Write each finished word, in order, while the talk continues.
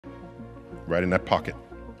right in that pocket,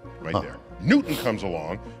 right there. Newton comes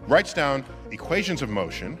along, writes down equations of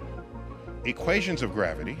motion, equations of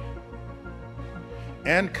gravity,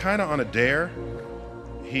 and kind of on a dare,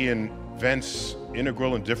 he invents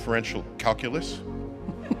integral and differential calculus.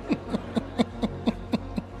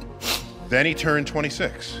 Then he turned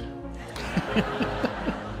 26.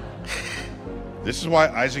 This is why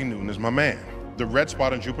Isaac Newton is my man. The red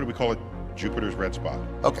spot on Jupiter, we call it Jupiter's red spot.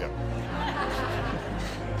 Okay.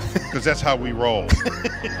 Because that's how we roll.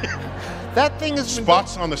 That thing is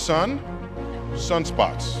Spots on the sun,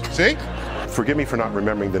 sunspots. See? Forgive me for not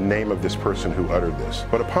remembering the name of this person who uttered this,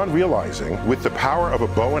 but upon realizing with the power of a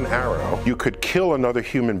bow and arrow, you could kill another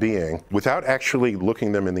human being without actually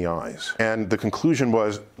looking them in the eyes. And the conclusion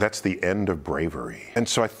was, that's the end of bravery. And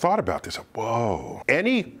so I thought about this, whoa.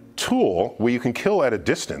 Any tool where you can kill at a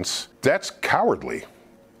distance, that's cowardly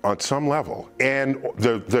on some level. And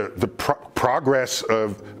the progress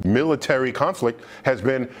of military conflict has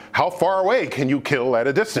been, how far away can you kill at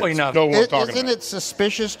a distance? Well, No one's talking Isn't about it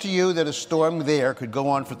suspicious to you that a storm there could go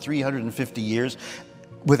on for 350 years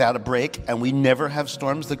without a break, and we never have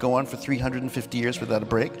storms that go on for 350 years without a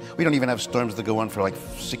break? We don't even have storms that go on for like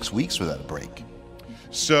 6 weeks without a break.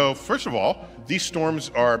 So, first of all, these storms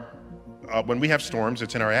are, when we have storms,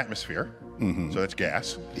 it's in our atmosphere, so that's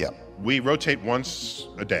gas. Yeah. We rotate once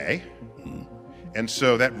a day, and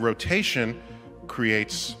so that rotation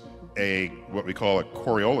creates what we call a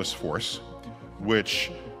Coriolis force,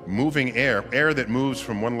 which moving air that moves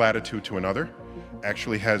from one latitude to another,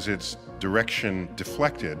 actually has its direction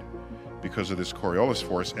deflected because of this Coriolis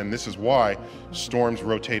force, and this is why storms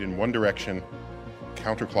rotate in one direction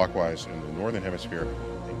counterclockwise in the northern hemisphere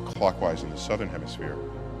and clockwise in the southern hemisphere.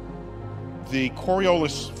 The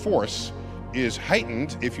Coriolis force is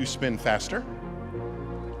heightened if you spin faster,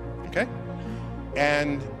 okay?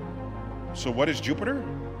 And so what is Jupiter?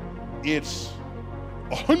 It's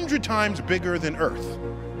 100 times bigger than Earth.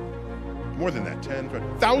 More than that,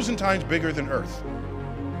 1,000 times bigger than Earth.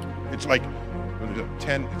 It's like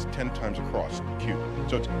 10, it's 10 times across, cube.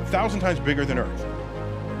 So it's 1,000 times bigger than Earth.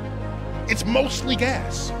 It's mostly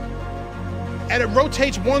gas. And it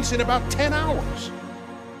rotates once in about 10 hours.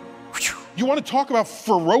 You want to talk about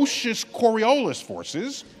ferocious Coriolis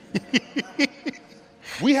forces?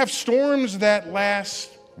 We have storms that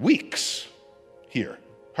last weeks here.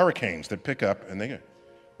 Hurricanes that pick up and they go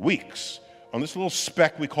weeks on this little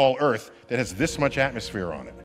speck we call Earth that has this much atmosphere on it.